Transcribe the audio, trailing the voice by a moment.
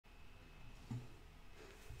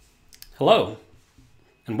Hello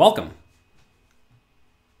and welcome.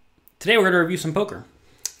 Today we're going to review some poker.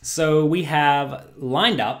 So we have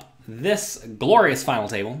lined up this glorious final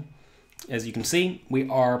table. As you can see, we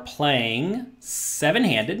are playing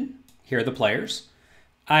seven-handed. Here are the players.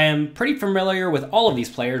 I am pretty familiar with all of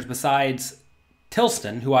these players besides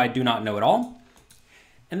Tilston, who I do not know at all.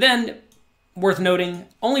 And then, worth noting,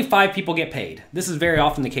 only 5 people get paid. This is very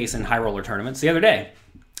often the case in high roller tournaments. The other day,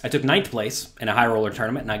 I took 9th place in a high roller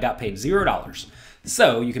tournament and I got paid $0.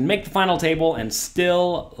 So you can make the final table and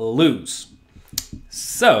still lose.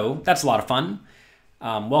 So that's a lot of fun.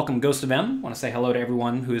 Welcome Ghost of M. I want to say hello to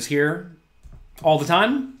everyone who is here all the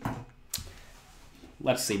time.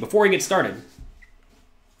 Let's see, before we get started,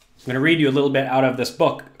 I'm going to read you a little bit out of this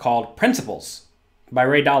book called Principles by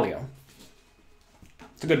Ray Dalio.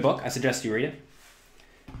 It's a good book. I suggest you read it.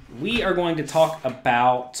 We are going to talk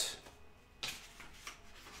about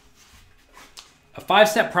a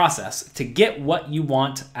 5-step process to get what you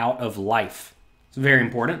want out of life. It's very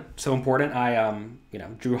important. So important, I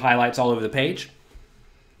drew highlights all over the page.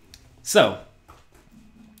 So,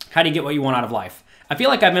 how do you get what you want out of life? I feel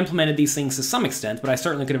like I've implemented these things to some extent, but I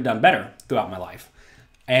certainly could have done better throughout my life.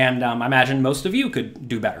 And I imagine most of you could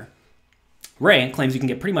do better. Ray claims you can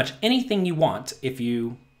get pretty much anything you want if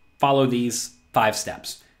you follow these 5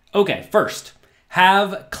 steps. Okay, first,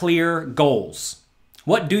 have clear goals.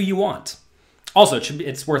 What do you want? Also,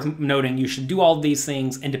 it's worth noting you should do all of these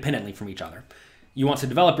things independently from each other. You want to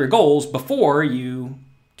develop your goals before you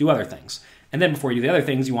do other things. And then before you do the other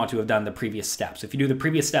things, you want to have done the previous steps. If you do the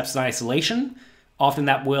previous steps in isolation, often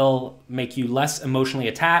that will make you less emotionally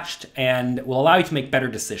attached and will allow you to make better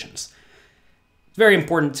decisions. It's very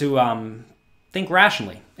important to think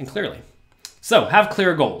rationally and clearly. So, have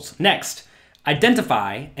clear goals. Next,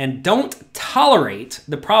 identify and don't tolerate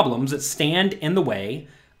the problems that stand in the way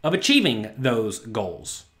of achieving those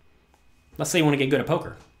goals. Let's say you want to get good at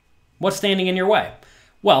poker. What's standing in your way?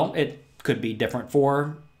 Well, it could be different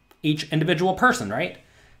for each individual person, right?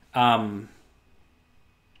 Some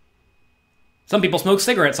people smoke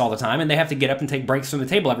cigarettes all the time and they have to get up and take breaks from the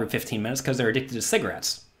table every 15 minutes because they're addicted to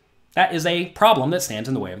cigarettes. That is a problem that stands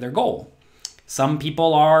in the way of their goal. Some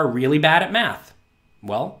people are really bad at math.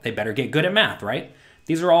 Well, they better get good at math, right?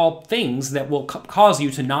 These are all things that will cause you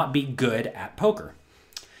to not be good at poker.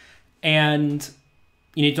 And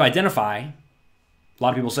you need to identify. A lot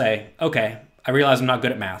of people say, okay, I realize I'm not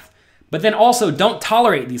good at math. But then also don't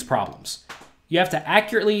tolerate these problems. You have to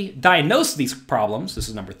accurately diagnose these problems, this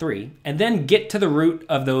is number 3, and then get to the root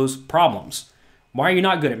of those problems. Why are you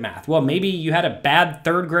not good at math? Well, maybe you had a bad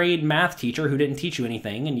 3rd grade math teacher who didn't teach you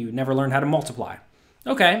anything and you never learned how to multiply.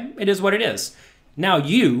 Okay, it is what it is. Now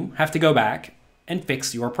you have to go back and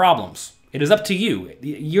fix your problems. It is up to you.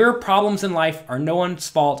 Your problems in life are no one's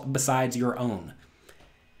fault besides your own.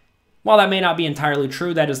 While that may not be entirely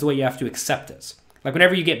true, that is the way you have to accept it. Like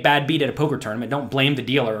whenever you get bad beat at a poker tournament, don't blame the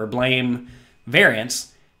dealer or blame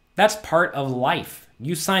variance. That's part of life.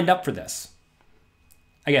 You signed up for this.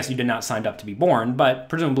 I guess you did not sign up to be born, but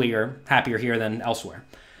presumably you're happier here than elsewhere.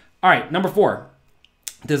 All right, number 4.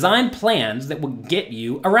 Design plans that will get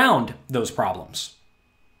you around those problems.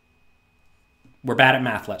 We're bad at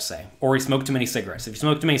math, let's say, or we smoke too many cigarettes. If you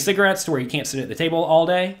smoke too many cigarettes to where you can't sit at the table all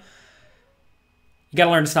day, you got to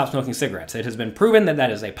learn to stop smoking cigarettes. It has been proven that that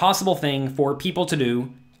is a possible thing for people to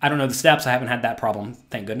do. I don't know the steps. I haven't had that problem,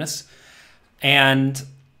 thank goodness. And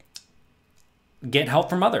get help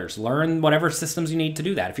from others. Learn whatever systems you need to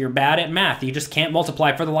do that. If you're bad at math, you just can't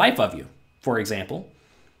multiply for the life of you, for example.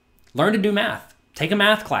 Learn to do math. Take a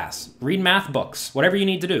math class, read math books, whatever you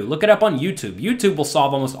need to do. Look it up on YouTube. YouTube will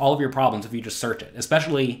solve almost all of your problems if you just search it,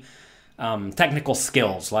 especially technical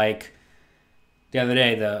skills. Like the other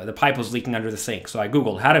day, the pipe was leaking under the sink. So I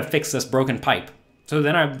Googled how to fix this broken pipe. So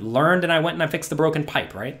then I learned and I went and I fixed the broken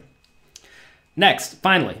pipe, right? Next,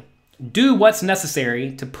 finally, do what's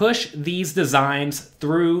necessary to push these designs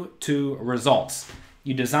through to results.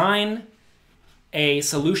 You design a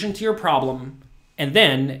solution to your problem and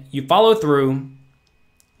then you follow through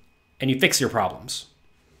and you fix your problems.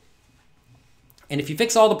 And if you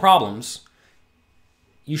fix all the problems,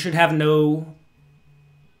 you should have no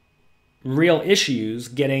real issues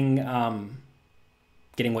getting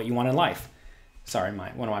what you want in life. Sorry,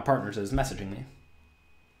 one of my partners is messaging me.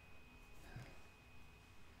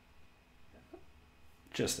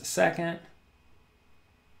 Just a second.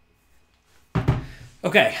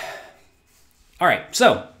 Okay. All right,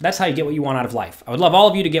 so that's how you get what you want out of life. I would love all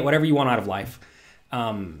of you to get whatever you want out of life.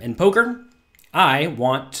 In poker, I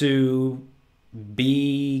want to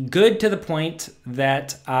be good to the point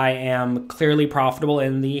that I am clearly profitable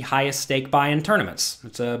in the highest stake buy-in tournaments.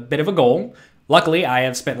 It's a bit of a goal. Luckily, I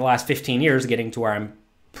have spent the last 15 years getting to where I'm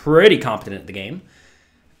pretty competent at the game.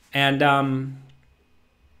 And I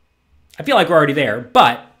feel like we're already there,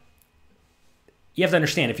 but you have to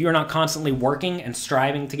understand, if you are not constantly working and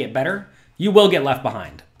striving to get better, you will get left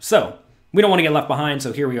behind. So we don't want to get left behind,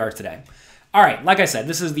 so here we are today. All right, like I said,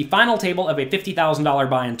 this is the final table of a $50,000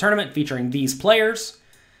 buy-in tournament featuring these players.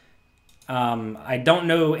 I don't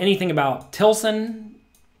know anything about Tilston,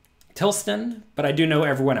 but I do know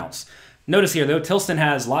everyone else. Notice here, though, Tilston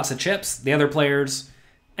has lots of chips. The other players,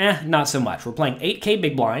 not so much. We're playing 8K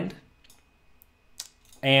big blind.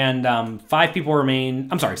 And 7 people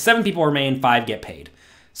remain, 5 get paid.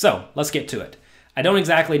 So let's get to it. I don't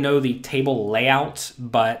exactly know the table layout,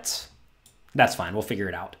 but that's fine. We'll figure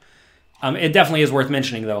it out. It definitely is worth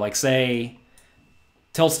mentioning, though. Like, say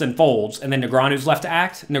Tilston folds, and then Negreanu's left to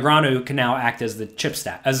act. Negreanu can now act as the chip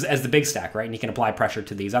stack, as the big stack, right? And he can apply pressure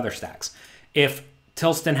to these other stacks. If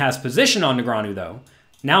Tilston has position on Negreanu, though,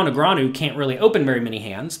 now Negreanu can't really open very many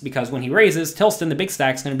hands, because when he raises, Tilston, the big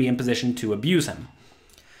stack, is going to be in position to abuse him.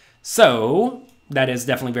 So that is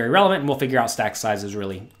definitely very relevant, and we'll figure out stack sizes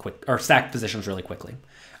really quick, or stack positions really quickly.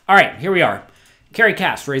 All right, here we are. Carry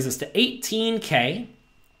Cast raises to 18K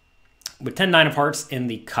with 10-9 of hearts in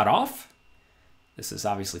the cutoff. This is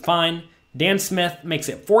obviously fine. Dan Smith makes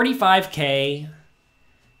it 45K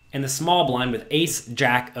in the small blind with Ace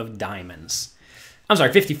Jack of diamonds. I'm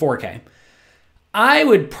sorry, 54K. I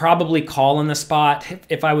would probably call in the spot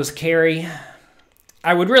if I was carry.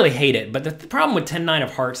 I would really hate it, but the problem with 10-9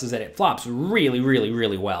 of hearts is that it flops really, really,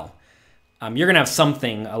 really well. You're going to have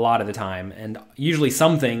something a lot of the time, and usually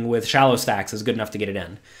something with shallow stacks is good enough to get it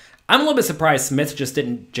in. I'm a little bit surprised Smith just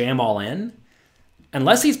didn't jam all in,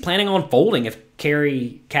 unless he's planning on folding if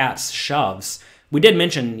Carry Cats shoves. We did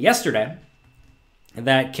mention yesterday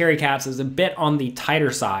that Carry Cats is a bit on the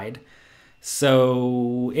tighter side,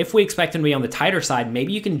 so if we expect him to be on the tighter side,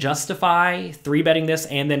 maybe you can justify 3-betting this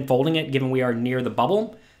and then folding it, given we are near the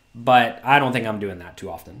bubble. But I don't think I'm doing that too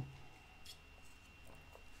often.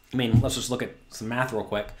 I mean, let's just look at some math real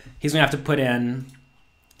quick. He's going to have to put in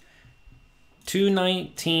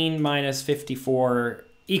 219 minus 54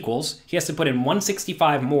 equals. He has to put in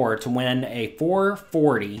 165 more to win a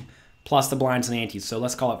 440 plus the blinds and antes. So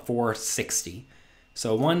let's call it 460.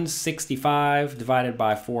 So 165 divided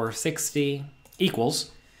by 460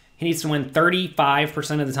 equals, he needs to win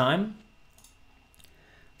 35% of the time.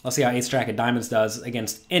 Let's see how Ace Jack of diamonds does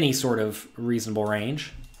against any sort of reasonable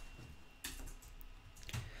range.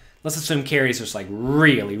 Let's assume carry's just like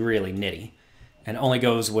really, really nitty and only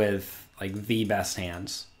goes with like the best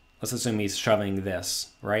hands. Let's assume he's shoving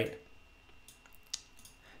this, right?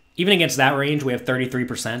 Even against that range, we have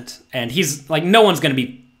 33%, and he's like, no one's going to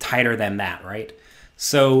be tighter than that, right?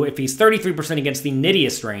 So if he's 33% against the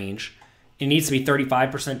nittiest range, it needs to be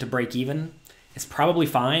 35% to break even. It's probably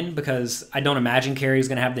fine, because I don't imagine carry's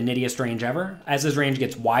going to have the nittiest range ever. As his range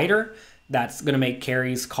gets wider, that's going to make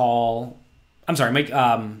carry's call, make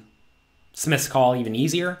Smith's call even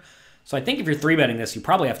easier. So I think if you're 3-betting this, you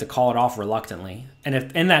probably have to call it off reluctantly. And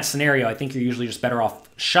if in that scenario, I think you're usually just better off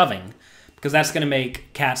shoving, because that's going to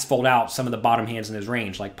make Cats fold out some of the bottom hands in his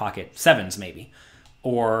range, like pocket 7s maybe.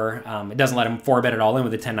 Or it doesn't let him 4-bet it all in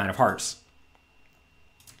with a 10-9 of hearts.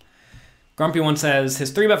 Grumpy One says,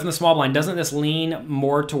 his 3-bet from the small blind, doesn't this lean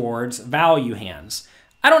more towards value hands?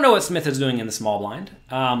 I don't know what Smith is doing in the small blind.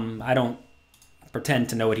 I don't pretend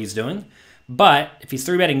to know what he's doing. But if he's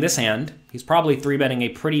 3-betting this hand, he's probably 3-betting a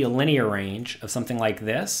pretty linear range of something like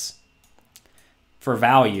this for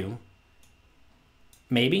value,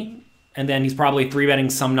 maybe. And then he's probably 3-betting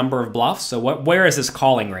some number of bluffs. So where is his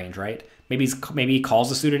calling range, right? Maybe he calls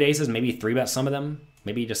the suited aces. Maybe he 3-bets some of them.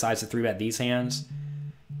 Maybe he decides to 3-bet these hands.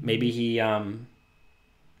 Maybe he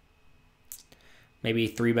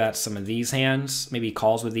 3-bets some of these hands. Maybe he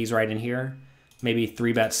calls with these right in here. Maybe he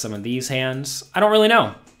 3-bets some of these hands. I don't really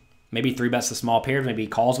know. Maybe he 3-bets the small pairs. Maybe he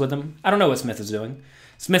calls with them. I don't know what Smith is doing.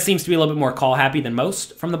 Smith seems to be a little bit more call happy than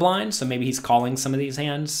most from the blind, so maybe he's calling some of these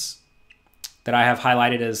hands that I have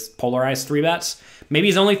highlighted as polarized 3-bets. Maybe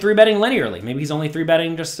he's only 3-betting linearly. Maybe he's only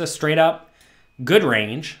 3-betting just a straight up good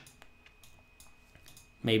range.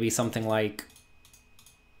 Maybe something like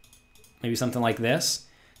this,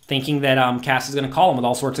 thinking that Cass is going to call him with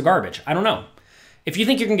all sorts of garbage. I don't know. If you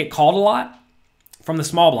think you're going to get called a lot from the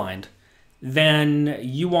small blind, then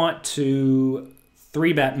you want to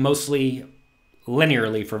 3-bet mostly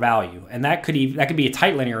linearly for value. And that could be a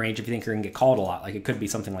tight linear range if you think you're going to get called a lot. Like it could be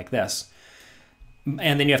something like this.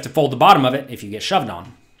 And then you have to fold the bottom of it if you get shoved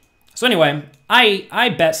on. So anyway, I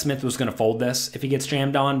bet Smith was going to fold this if he gets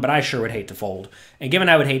jammed on, but I sure would hate to fold. And given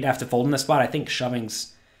I would hate to have to fold in this spot, I think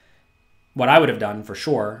shoving's what I would have done for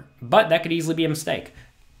sure, but that could easily be a mistake.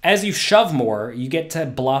 As you shove more, you get to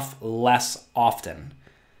bluff less often.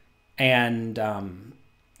 And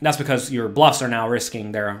that's because your bluffs are now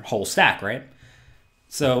risking their whole stack, right?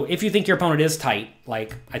 So if you think your opponent is tight,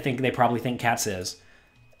 like I think they probably think Cats is,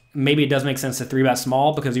 maybe it does make sense to 3-bet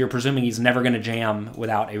small because you're presuming he's never going to jam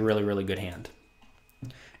without a really, really good hand.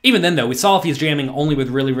 Even then, though, we saw if he's jamming only with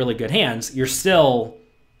really, really good hands, you're still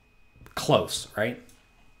close, right?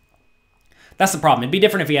 That's the problem. It'd be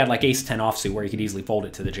different if he had like ace-10 offsuit where he could easily fold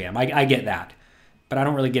it to the jam. I get that. But I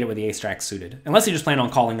don't really get it with the ace-jack suited. Unless you just plan on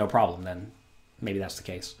calling no problem, then maybe that's the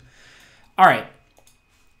case. All right.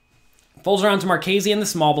 Folds around to Marchese in the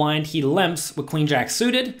small blind. He limps with queen-jack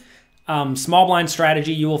suited. Small blind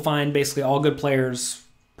strategy, you will find basically all good players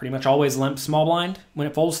pretty much always limp small blind when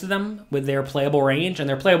it folds to them with their playable range, and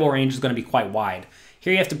their playable range is going to be quite wide.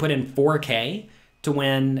 Here you have to put in 4K to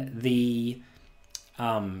win the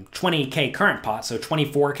 20K current pot, so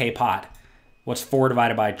 24K pot. What's 4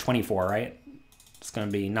 divided by 24, right? It's going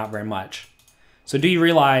to be not very much. So do you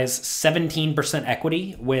realize 17%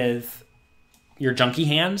 equity with your junky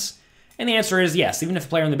hands? And the answer is yes. Even if the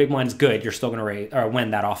player in the big blind is good, you're still going to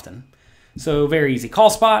win that often. So very easy call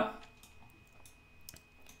spot.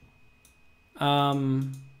 Let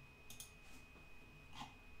me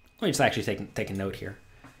just actually take a note here.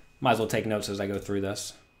 Might as well take notes as I go through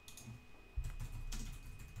this.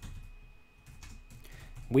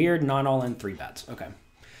 Weird, not all in 3-bets. Okay.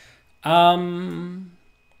 All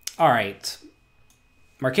right.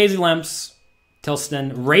 Marchese limps.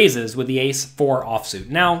 Tilston raises with the ace-4 offsuit.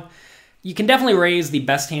 Now, you can definitely raise the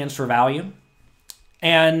best hands for value.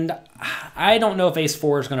 And I don't know if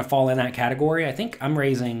ace-4 is going to fall in that category. I think I'm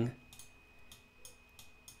raising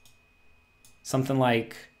something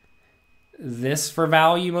like this for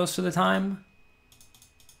value most of the time.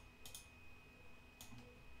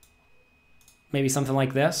 Maybe something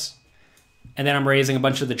like this. And then I'm raising a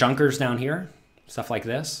bunch of the junkers down here. Stuff like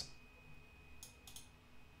this.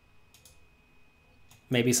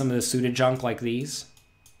 Maybe some of the suited junk like these.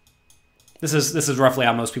 This is roughly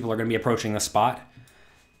how most people are going to be approaching this spot.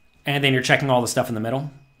 And then you're checking all the stuff in the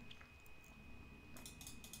middle.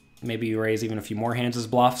 Maybe you raise even a few more hands as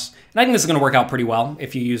bluffs. And I think this is going to work out pretty well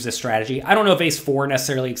if you use this strategy. I don't know if ace-4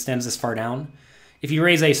 necessarily extends this far down. If you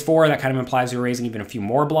raise ace-4, that kind of implies you're raising even a few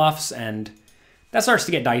more bluffs, and that starts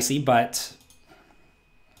to get dicey, but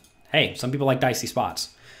hey, some people like dicey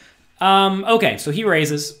spots. Okay, so he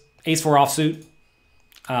raises ace-4 offsuit.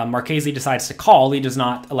 Marchese decides to call. He does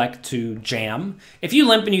not elect to jam. If you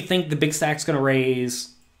limp and you think the big stack's going to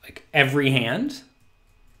raise like every hand,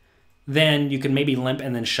 then you can maybe limp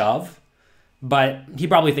and then shove. But he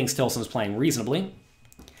probably thinks Tilston's playing reasonably.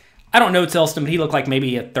 I don't know Tilston, but he looked like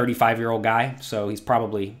maybe a 35-year-old guy, so he's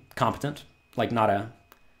probably competent. Like not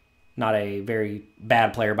a very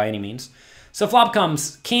bad player by any means. So flop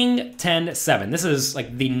comes king 10-7. This is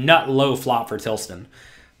like the nut low flop for Tilston.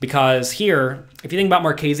 Because here, if you think about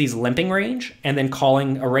Marchese's limping range and then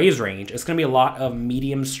calling a raise range, it's going to be a lot of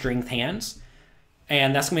medium strength hands.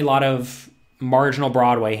 And that's going to be a lot of marginal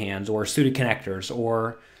Broadway hands or suited connectors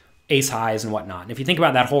or ace highs and whatnot. And if you think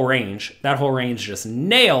about that whole range just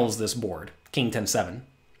nails this board, king 10-7.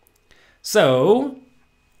 So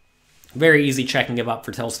very easy check and give up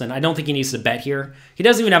for Tilston. I don't think he needs to bet here. He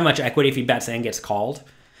doesn't even have much equity if he bets and gets called.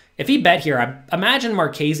 If he bet here, I imagine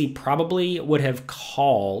Marchese probably would have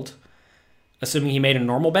called, assuming he made a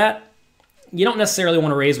normal bet. You don't necessarily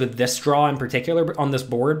want to raise with this draw in particular on this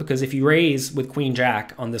board, because if you raise with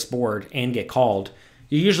queen-jack on this board and get called,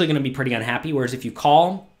 you're usually going to be pretty unhappy, whereas if you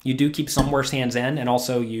call, you do keep some worse hands in, and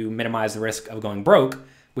also you minimize the risk of going broke,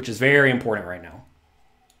 which is very important right now.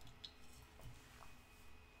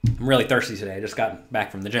 I'm really thirsty today. I just got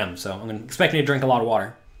back from the gym, so I'm expecting to drink a lot of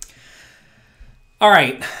water. All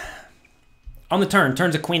right. On the turn,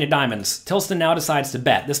 turns a queen of diamonds. Tilston now decides to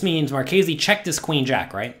bet. This means Marchese checked his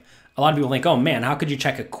queen-jack, right? A lot of people think, oh man, how could you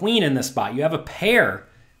check a queen in this spot? You have a pair.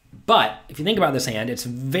 But if you think about this hand, it's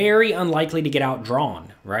very unlikely to get outdrawn,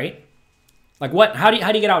 right? Like what? How do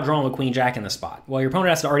you get outdrawn with queen-jack in this spot? Well, your opponent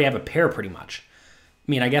has to already have a pair pretty much.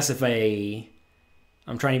 I mean, I guess if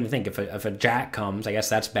I'm trying to even think, if a jack comes, I guess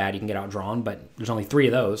that's bad. You can get outdrawn, but there's only 3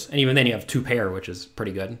 of those. And even then you have 2 pair, which is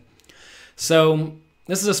pretty good. So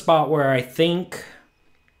this is a spot where I think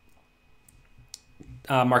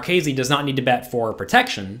Marchese does not need to bet for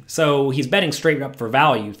protection. So he's betting straight up for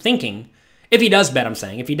value, thinking, if he does bet, I'm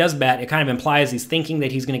saying, if he does bet, it kind of implies he's thinking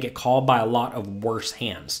that he's going to get called by a lot of worse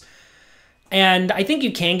hands. And I think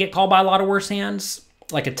you can get called by a lot of worse hands,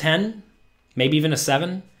 like a 10, maybe even a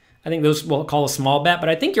 7. I think those we'll call a small bet, but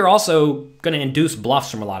I think you're also going to induce bluffs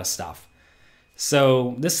from a lot of stuff.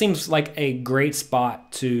 So this seems like a great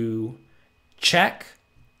spot to check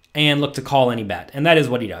and look to call any bet. And that is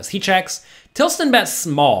what he does. He checks. Tilston bets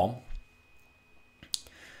small,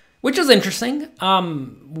 which is interesting.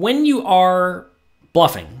 When you are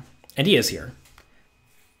bluffing, and he is here,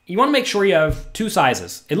 you want to make sure you have two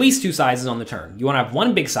sizes, at least two sizes on the turn. You want to have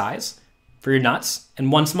one big size for your nuts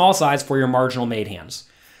and one small size for your marginal made hands.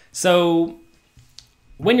 So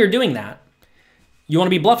when you're doing that, you want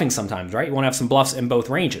to be bluffing sometimes, right? You want to have some bluffs in both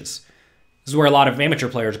ranges. This is where a lot of amateur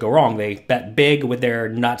players go wrong. They bet big with their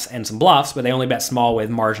nuts and some bluffs, but they only bet small with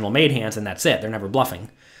marginal made hands, and that's it. They're never bluffing.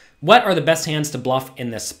 What are the best hands to bluff in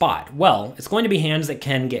this spot? Well, it's going to be hands that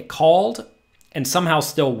can get called and somehow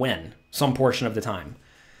still win some portion of the time.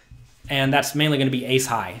 And that's mainly going to be ace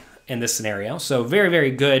high in this scenario. So very,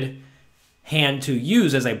 very good hand to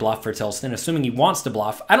use as a bluff for Tilston, assuming he wants to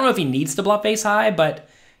bluff. I don't know if he needs to bluff ace high, but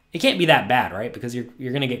it can't be that bad, right? Because you're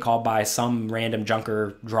going to get called by some random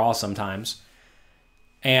junker draw sometimes.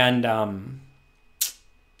 And I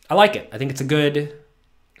like it. I think it's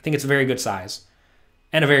a very good size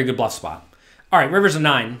and a very good bluff spot. All right, river's a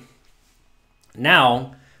 9.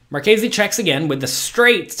 Now, Marchese checks again with the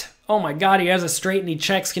straight. Oh my God, he has a straight and he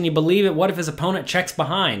checks. Can you believe it? What if his opponent checks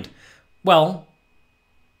behind? Well,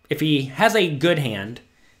 if he has a good hand,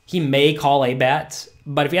 he may call a bet.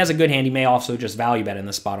 But if he has a good hand, he may also just value bet in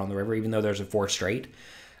this spot on the river, even though there's a 4 straight.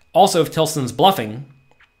 Also, if Tilston's bluffing,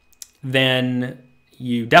 then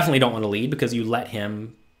you definitely don't want to lead because you let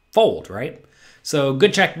him fold, right? So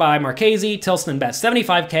good check by Marchese. Tilston bets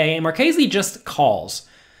 75K, and Marchese just calls.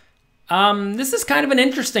 This is kind of an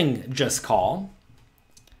interesting just call.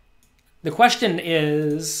 The question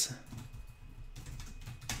is,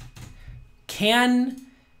 can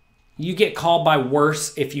you get called by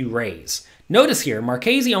worse if you raise? Notice here,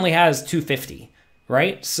 Marchese only has 250,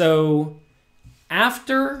 right? So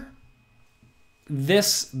after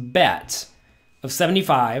this bet of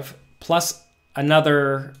 75 plus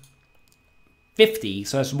another 50,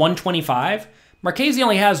 so that's 125, Marchese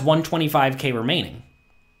only has 125K remaining.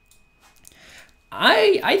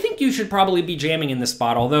 I think you should probably be jamming in this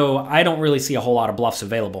spot, although I don't really see a whole lot of bluffs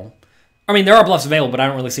available. I mean, there are bluffs available, but I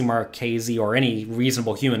don't really see Marchese or any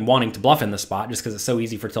reasonable human wanting to bluff in this spot just because it's so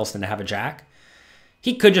easy for Tilston to have a jack.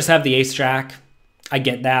 He could just have the ace-jack. I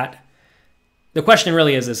get that. The question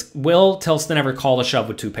really is will Tilston ever call a shove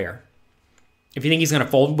with 2-pair? If you think he's going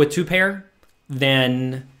to fold with 2-pair,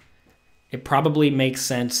 then it probably makes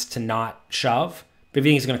sense to not shove. But if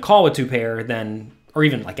you think he's going to call with 2-pair, then, or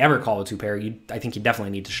even like ever call with 2-pair, I think you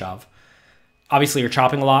definitely need to shove. Obviously, you're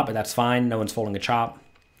chopping a lot, but that's fine. No one's folding a chop.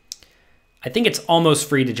 I think it's almost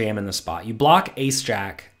free to jam in this spot. You block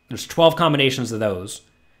ace-jack. There's 12 combinations of those.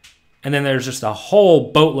 And then there's just a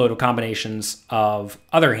whole boatload of combinations of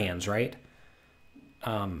other hands, right?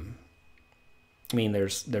 I mean,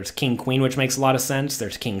 there's king-queen, which makes a lot of sense.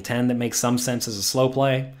 There's king-10 that makes some sense as a slow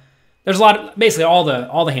play. There's a lot of, basically all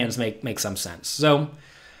the hands make some sense. So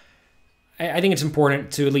I think it's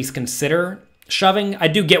important to at least consider shoving. I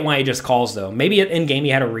do get why he just calls, though. Maybe in game he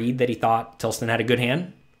had a read that he thought Tilston had a good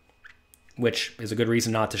hand, which is a good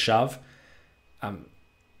reason not to shove.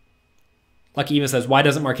 Lucky Eva says, why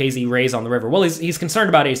doesn't Marchese raise on the river? Well, he's concerned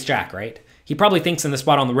about ace-jack, right? He probably thinks in the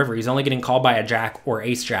spot on the river he's only getting called by a jack or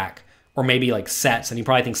ace-jack, or maybe like sets, and he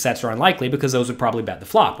probably thinks sets are unlikely because those would probably bet the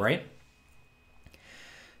flop, right?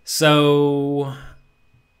 So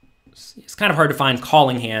it's kind of hard to find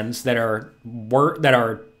calling hands that are worse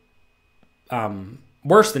than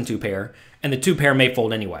 2-pair, and the 2-pair may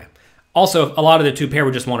fold anyway. Also, a lot of the 2-pair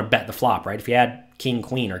would just want to bet the flop, right? If you had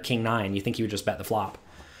king-queen or king-9, you think he would just bet the flop.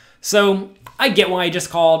 So I get why he just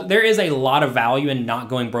called. There is a lot of value in not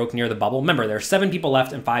going broke near the bubble. Remember, there are 7 people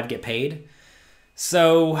left and 5 get paid.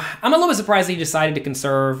 So I'm a little bit surprised he decided to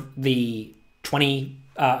conserve the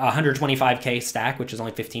 125K stack, which is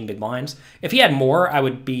only 15 big blinds. If he had more, I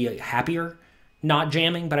would be happier not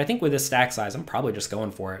jamming. But I think with this stack size, I'm probably just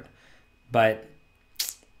going for it. But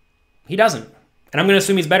he doesn't. And I'm going to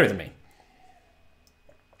assume he's better than me.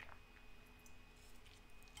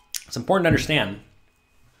 It's important to understand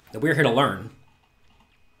that we're here to learn,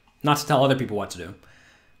 not to tell other people what to do.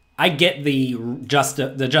 I get the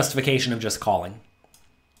justification of just calling.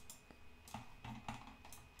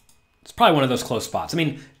 It's probably one of those close spots. I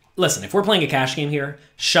mean, listen, if we're playing a cash game here,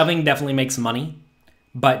 shoving definitely makes money,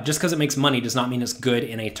 but just because it makes money does not mean it's good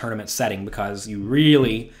in a tournament setting because you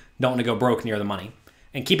really don't want to go broke near the money.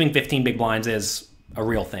 And keeping 15 big blinds is a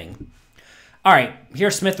real thing. All right,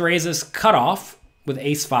 here Smith raises cutoff with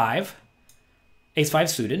ace-5. Ace-5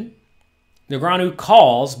 suited. Negreanu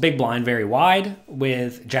calls big blind very wide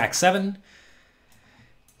with jack-7.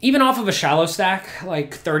 even off of a shallow stack,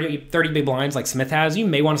 like 30 big blinds like Smith has, you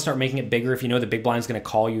may want to start making it bigger if you know the big blind's going to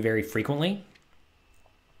call you very frequently.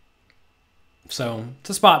 So it's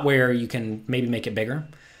a spot where you can maybe make it bigger.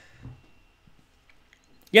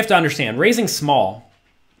 You have to understand, raising small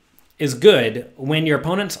is good when your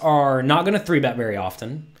opponents are not going to 3-bet very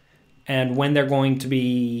often and when they're going to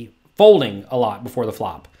be folding a lot before the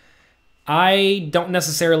flop. I don't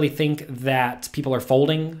necessarily think that people are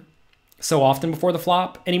folding so often before the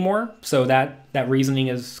flop anymore, so that reasoning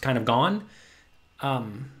is kind of gone.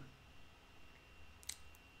 And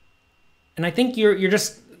I think you're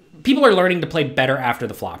just, people are learning to play better after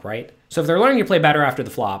the flop, right? So if they're learning to play better after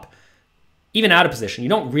the flop, even out of position, you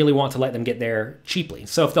don't really want to let them get there cheaply.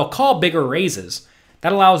 So if they'll call bigger raises,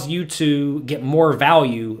 that allows you to get more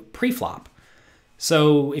value pre-flop.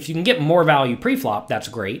 So if you can get more value pre-flop, that's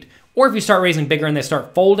great. Or if you start raising bigger and they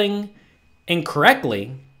start folding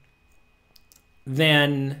incorrectly,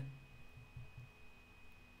 then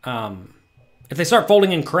if they start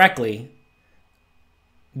folding incorrectly,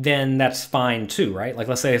 then that's fine too, right? Like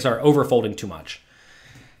let's say they start over-folding too much.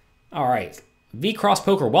 All right.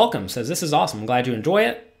 V-Cross-Poker, welcome, says, this is awesome. I'm glad you enjoy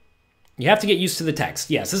it. You have to get used to the text.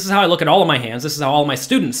 Yes, this is how I look at all of my hands. This is how all of my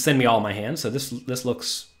students send me all of my hands. So this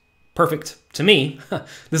looks perfect to me.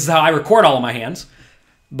 This is how I record all of my hands.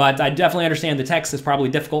 But I definitely understand the text is probably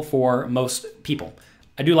difficult for most people.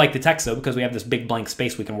 I do like the text, though, because we have this big blank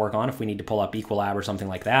space we can work on if we need to pull up Equilab or something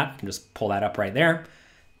like that. I can just pull that up right there.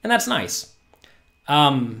 And that's nice.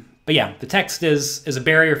 But yeah, the text is a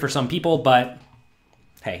barrier for some people, but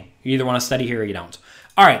hey, you either want to study here or you don't.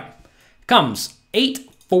 All right, comes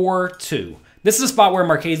 8-4-2. This is a spot where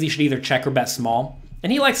Marchese should either check or bet small,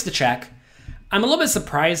 and he likes to check. I'm a little bit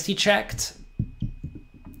surprised he checked.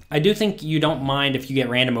 I do think you don't mind if you get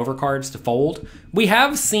random overcards to fold. We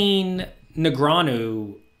have seen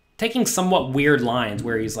Negreanu taking somewhat weird lines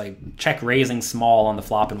where he's like check raising small on the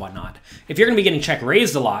flop and whatnot. If you're going to be getting check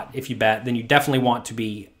raised a lot if you bet, then you definitely want to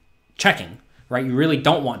be checking, right? You really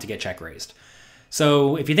don't want to get check raised.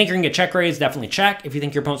 So if you think you're going to get check raised, definitely check. If you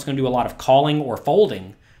think your opponent's going to do a lot of calling or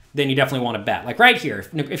folding, then you definitely want to bet. Like right here,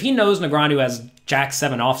 if he knows Negreanu has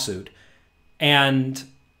Jack-7 offsuit and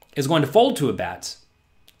is going to fold to a bet,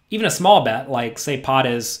 even a small bet, like say pot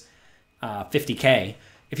is 50K,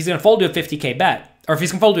 if he's going to fold to a 50K bet, or if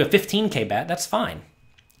he's going to fold to a 15K bet, that's fine.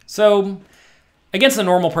 So against a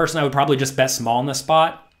normal person, I would probably just bet small in this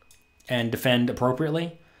spot and defend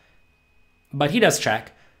appropriately. But he does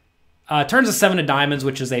check. Turns a 7 of diamonds,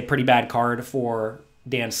 which is a pretty bad card for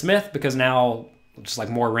Dan Smith because now just like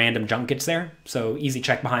more random junk gets there. So easy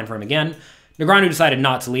check behind for him again. Negreanu decided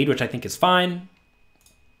not to lead, which I think is fine.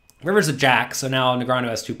 River's a jack, so now Negreanu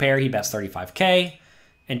has 2 pair. He bets 35K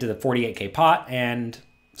into the 48K pot, and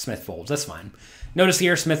Smith folds. That's fine. Notice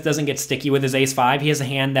here, Smith doesn't get sticky with his ace-5. He has a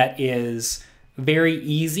hand that is very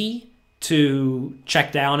easy to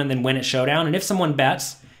check down and then win at showdown. And if someone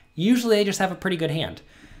bets, usually they just have a pretty good hand.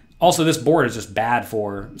 Also, this board is just bad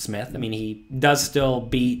for Smith. I mean, he does still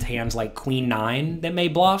beat hands like Queen-9 that may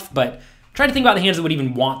bluff, but try to think about the hands that would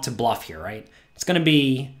even want to bluff here, right? It's going to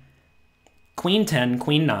be Queen-10,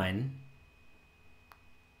 Queen-9.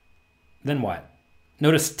 Then what?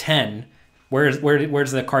 Notice 10. Where's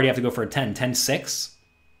the card you have to go for a 10? 10-6?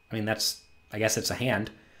 I mean, I guess it's a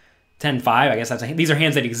hand. 10-5, I guess that's a hand. These are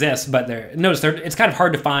hands that exist, but it's kind of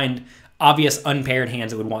hard to find obvious unpaired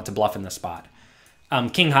hands that would want to bluff in this spot.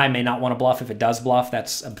 King high may not want to bluff. If it does bluff,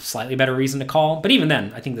 that's a slightly better reason to call. But even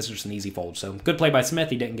then, I think this is just an easy fold. So good play by Smith.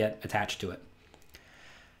 He didn't get attached to it.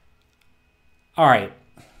 All right.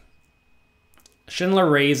 Schindler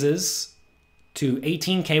raises to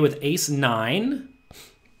 18K with ace-9.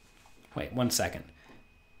 Wait, 1 second.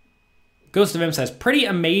 Ghost of M says, pretty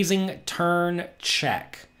amazing turn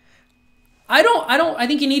check. I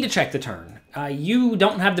think you need to check the turn. You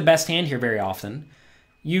don't have the best hand here very often.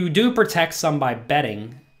 You do protect some by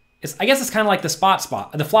betting. I guess it's kind of like the flop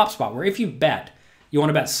spot, where if you bet, you want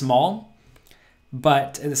to bet small.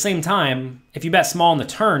 But at the same time, if you bet small on the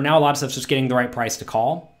turn, now a lot of stuff's just getting the right price to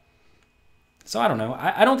call. So I don't know.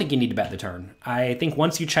 I don't think you need to bet the turn. I think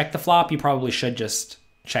once you check the flop, you probably should just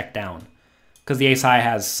check down, because the ace high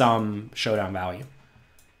has some showdown value.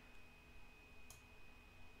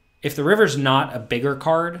 If the river's not a bigger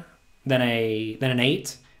card than an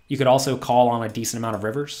 8, you could also call on a decent amount of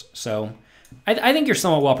rivers. So I think you're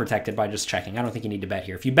somewhat well protected by just checking. I don't think you need to bet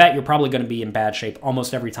here. If you bet, you're probably going to be in bad shape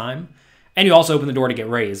almost every time. And you also open the door to get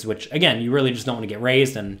raised, which, again, you really just don't want to get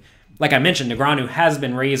raised. And like I mentioned, Negreanu has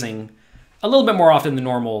been raising a little bit more often than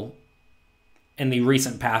normal in the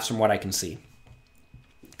recent past from what I can see.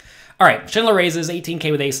 All right, Schindler raises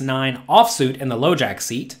 18K with ace-9 offsuit in the low jack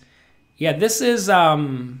seat. Yeah, this is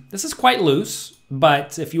quite loose,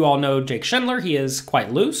 but if you all know Jake Schindler, he is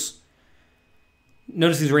quite loose.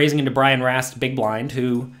 Notice he's raising into Brian Rast big blind,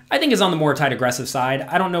 who I think is on the more tight aggressive side.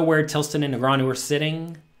 I don't know where Tilston and Negreanu are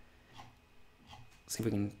sitting. Let's see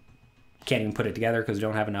if we can't even put it together because we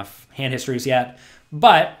don't have enough hand histories yet.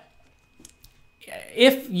 But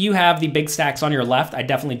if you have the big stacks on your left, I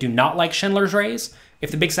definitely do not like Schindler's raise.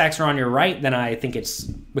 If the big stacks are on your right, then I think it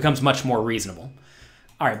becomes much more reasonable.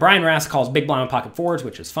 All right, Brian Rast calls big blind with pocket fours,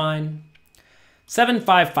 which is fine.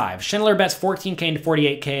 7-5-5. Schindler bets 14K into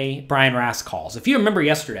 48K. Brian Rast calls. If you remember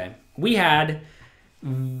yesterday, we had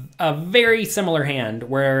a very similar hand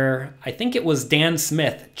where I think it was Dan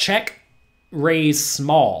Smith check raise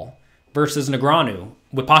small versus Negreanu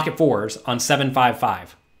with pocket fours on 7-5-5.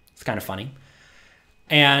 It's kind of funny.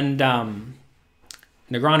 And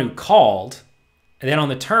Negreanu called, and then on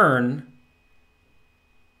the turn,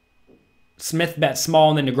 Smith bet small,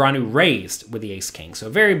 and then Negreanu raised with the ace-king. So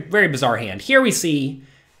very, very bizarre hand. Here we see,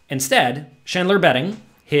 instead, Schindler betting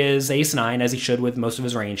his ace-9, as he should with most of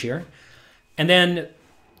his range here. And then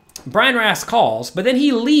Brian Rast calls, but then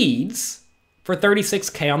he leads for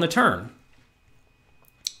 36K on the turn.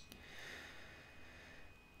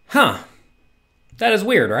 Huh. That is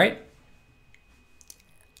weird, right?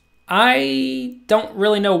 I don't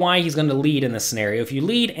really know why he's going to lead in this scenario. If you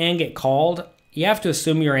lead and get called, you have to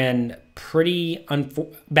assume you're in pretty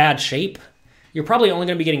bad shape. You're probably only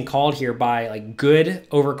going to be getting called here by like good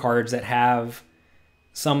overcards that have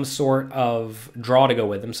some sort of draw to go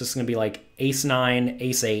with them. So it's going to be like ace-9,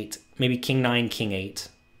 ace-8, maybe king-9, king-8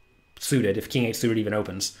 suited, if king-8 suited even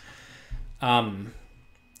opens.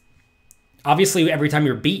 Obviously, every time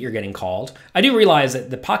you're beat, you're getting called. I do realize that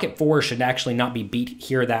the pocket four should actually not be beat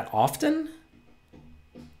here that often,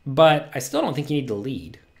 but I still don't think you need to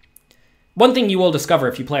lead. One thing you will discover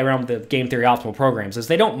if you play around with the game theory optimal programs is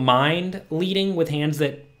they don't mind leading with hands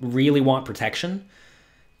that really want protection,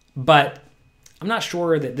 but I'm not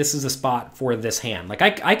sure that this is a spot for this hand. Like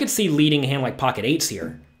I could see leading a hand like pocket eights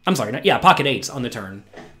here. I'm sorry, pocket eights on the turn,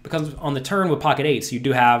 because on the turn with pocket eights, you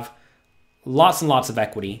do have lots and lots of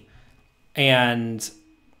equity, and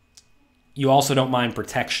you also don't mind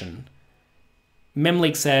protection.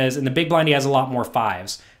 Memleak says, in the big blind, he has a lot more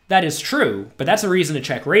fives. That is true, but that's a reason to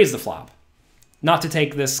check raise the flop, not to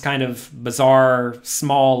take this kind of bizarre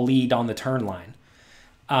small lead on the turn line.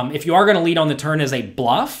 If you are going to lead on the turn as a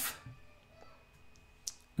bluff,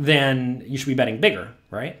 then you should be betting bigger,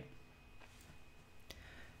 right?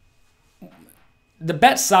 The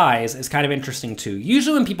bet size is kind of interesting too.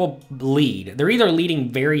 Usually when people lead, they're either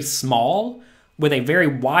leading very small with a very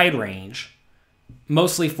wide range,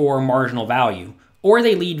 mostly for marginal value, or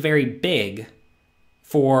they lead very big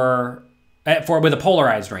for with a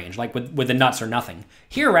polarized range, like with the nuts or nothing.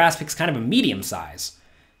 Here, Rast picks kind of a medium size,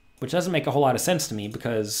 which doesn't make a whole lot of sense to me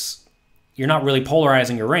because you're not really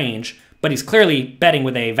polarizing your range, but he's clearly betting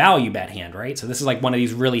with a value bet hand, right? So this is like one of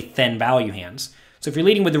these really thin value hands. So if you're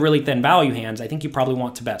leading with the really thin value hands, I think you probably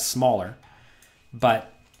want to bet smaller.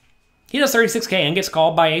 But he does 36K and gets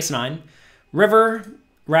called by ace-9. River,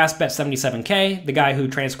 Rast bets 77K. The guy who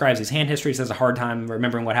transcribes his hand history says a hard time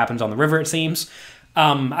remembering what happens on the river, it seems.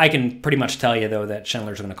 I can pretty much tell you, though, that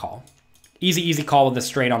Schindler's going to call. Easy call with this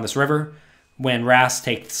straight on this river when Rast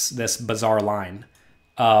takes this bizarre line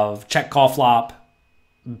of check call flop,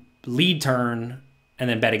 lead turn, and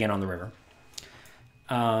then bet again on the river.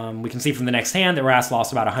 We can see from the next hand that Rast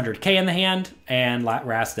lost about 100K in the hand, and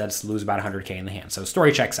Rast does lose about 100K in the hand. So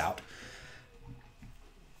story checks out.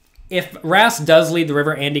 If Rast does lead the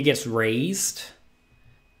river and he gets raised,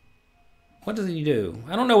 what does he do?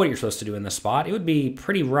 I don't know what you're supposed to do in this spot. It would be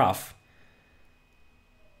pretty rough.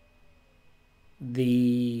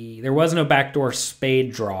 There was no backdoor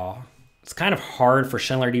spade draw. It's kind of hard for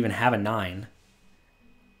Schindler to even have a 9.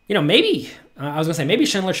 You know, maybe, I was going to say, maybe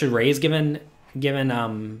Schindler should raise given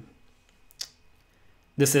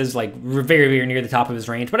this is like very, very near the top of his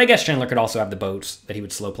range. But I guess Schindler could also have the boats that he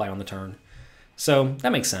would slow play on the turn. So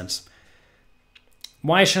that makes sense.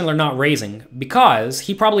 Why is Schindler not raising? Because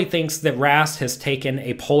he probably thinks that Rast has taken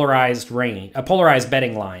a polarized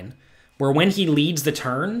betting line, where when he leads the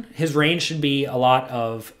turn, his range should be a lot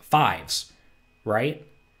of fives, right?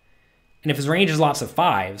 And if his range is lots of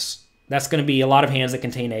fives, that's going to be a lot of hands that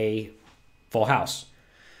contain a full house.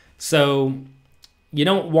 So you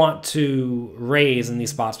don't want to raise in these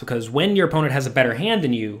spots because when your opponent has a better hand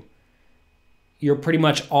than you, you're pretty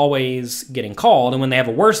much always getting called. And when they have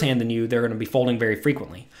a worse hand than you, they're going to be folding very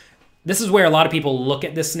frequently. This is where a lot of people look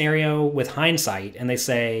at this scenario with hindsight and they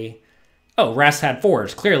say, oh, Rast had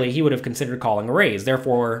fours. Clearly, he would have considered calling a raise.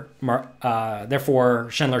 Therefore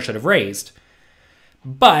Schindler should have raised.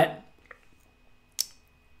 But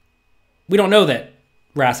We don't know that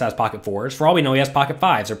Ras has pocket fours. For all we know, he has pocket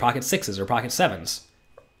fives or pocket sixes or pocket sevens.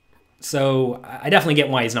 So I definitely get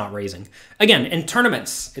why he's not raising. Again, in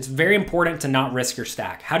tournaments, it's very important to not risk your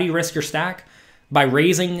stack. How do you risk your stack? By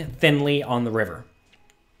raising thinly on the river.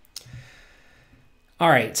 All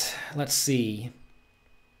right, let's see.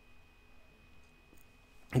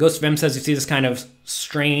 Ghost of M says you see this kind of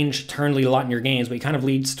strange turn lead a lot in your games, but he kind of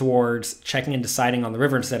leads towards checking and deciding on the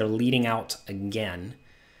river instead of leading out again.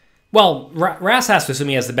 Well, Ras has to assume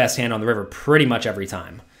he has the best hand on the river pretty much every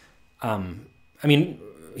time. I mean,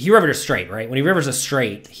 he rivered a straight, right? When he rivers a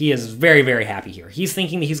straight, he is very, very happy here. He's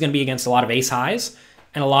thinking that he's going to be against a lot of ace highs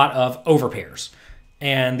and a lot of overpairs.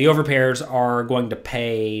 And the overpairs are going to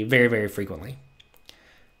pay very, very frequently.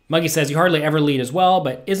 Muggy says, you hardly ever lead as well,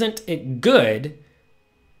 but isn't it good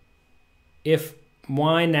if...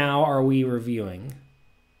 Why now are we reviewing?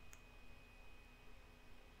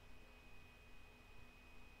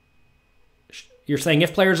 You're saying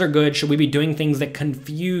if players are good, should we be doing things that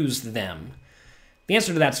confuse them? The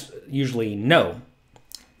answer to that's usually no.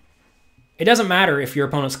 It doesn't matter if your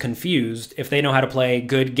opponent's confused if they know how to play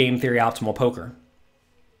good game theory optimal poker.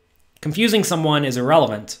 Confusing someone is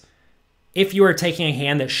irrelevant if you are taking a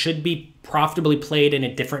hand that should be profitably played in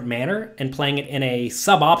a different manner and playing it in a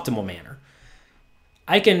suboptimal manner.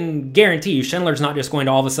 I can guarantee you Schindler's not just going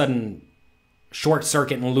to all of a sudden short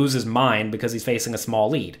circuit and lose his mind because he's facing a small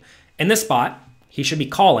lead. In this spot, he should be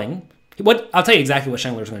calling. I'll tell you exactly what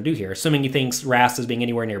Schindler's going to do here. Assuming he thinks Rast is being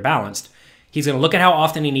anywhere near balanced, he's going to look at how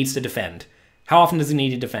often he needs to defend. How often does he need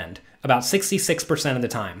to defend? About 66% of the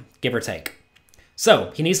time, give or take.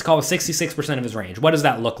 So he needs to call with 66% of his range. What does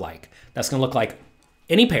that look like? That's going to look like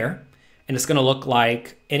any pair, and it's going to look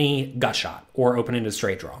like any gut shot or open-ended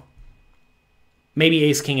straight draw. Maybe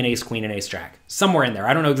ace king and ace queen and ace jack. Somewhere in there.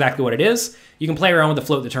 I don't know exactly what it is. You can play around with the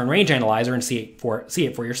float the turn range analyzer and see it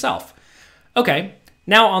for yourself. Okay,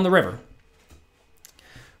 now on the river.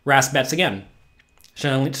 Rast bets again.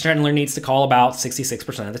 Schindler needs to call about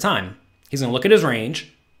 66% of the time. He's going to look at his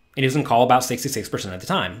range, and he's going to call about 66% of the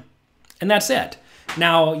time. And that's it.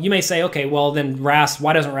 Now, you may say, okay, well, then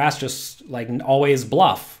why doesn't Rast just like always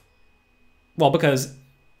bluff? Well, because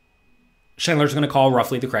Schindler's going to call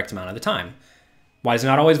roughly the correct amount of the time. Why does he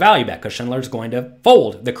not always value bet? Because Schindler's going to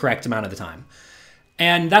fold the correct amount of the time.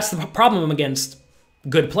 And that's the problem against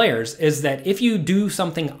good players, is that if you do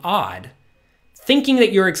something odd, thinking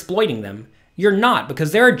that you're exploiting them, you're not,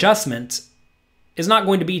 because their adjustment is not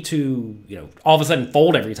going to be to, all of a sudden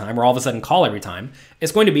fold every time or all of a sudden call every time.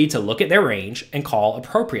 It's going to be to look at their range and call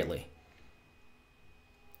appropriately.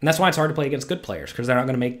 And that's why it's hard to play against good players, because they're not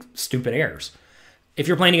going to make stupid errors. If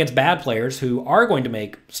you're playing against bad players who are going to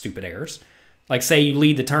make stupid errors, like say you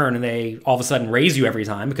lead the turn and they all of a sudden raise you every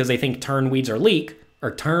time because they think turn leads are weak,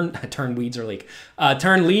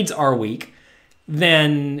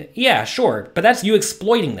 then yeah, sure. But that's you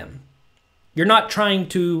exploiting them. You're not trying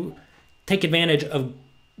to take advantage of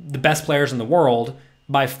the best players in the world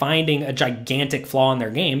by finding a gigantic flaw in their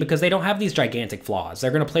game, because they don't have these gigantic flaws.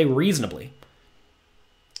 They're going to play reasonably.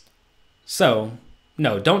 So,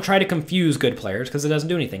 no, don't try to confuse good players because it doesn't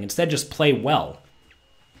do anything. Instead, just play well.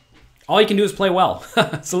 All you can do is play well.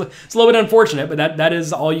 It's a little bit unfortunate, but that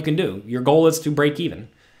is all you can do. Your goal is to break even.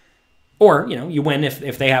 Or, you win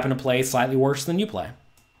if they happen to play slightly worse than you play.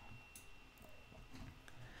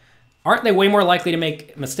 Aren't they way more likely to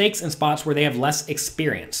make mistakes in spots where they have less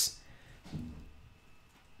experience?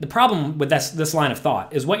 The problem with this line of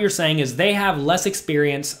thought is what you're saying is they have less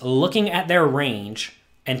experience looking at their range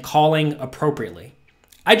and calling appropriately.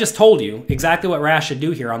 I just told you exactly what Rast should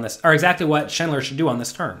do here on this, or exactly what Schindler should do on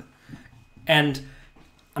this turn. And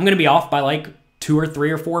I'm going to be off by like 2 or 3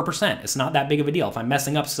 or 4%. It's not that big of a deal. If I'm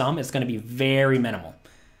messing up some, it's going to be very minimal.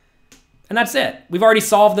 And that's it. We've already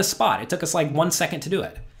solved this spot. It took us like 1 second to do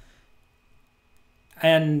it.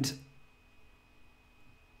 And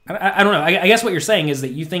I don't know. I guess what you're saying is that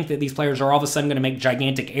you think that these players are all of a sudden going to make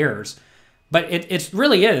gigantic errors. But it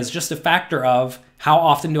really is just a factor of how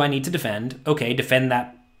often do I need to defend? Okay, defend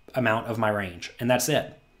that amount of my range. And that's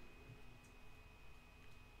it.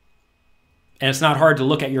 And it's not hard to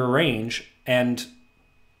look at your range and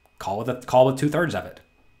call with 2/3 of it.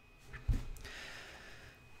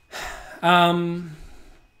 I'm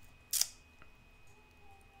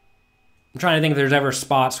trying to think if there's ever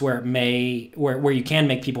spots where where you can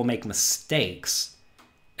make people make mistakes.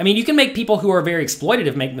 I mean, you can make people who are very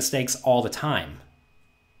exploitative make mistakes all the time,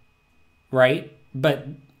 right? But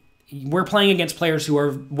we're playing against players who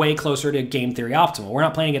are way closer to game theory optimal. We're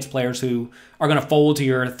not playing against players who are going to fold to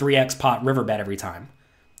your 3x pot river bet every time.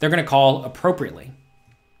 They're going to call appropriately.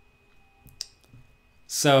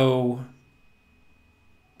 So,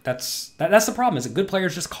 That's the problem, is that good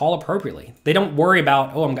players just call appropriately. They don't worry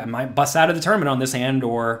about, oh, I might bust out of the tournament on this hand,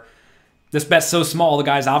 or this bet's so small, the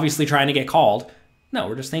guy's obviously trying to get called. No,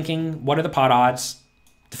 we're just thinking, what are the pot odds?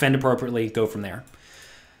 Defend appropriately, go from there.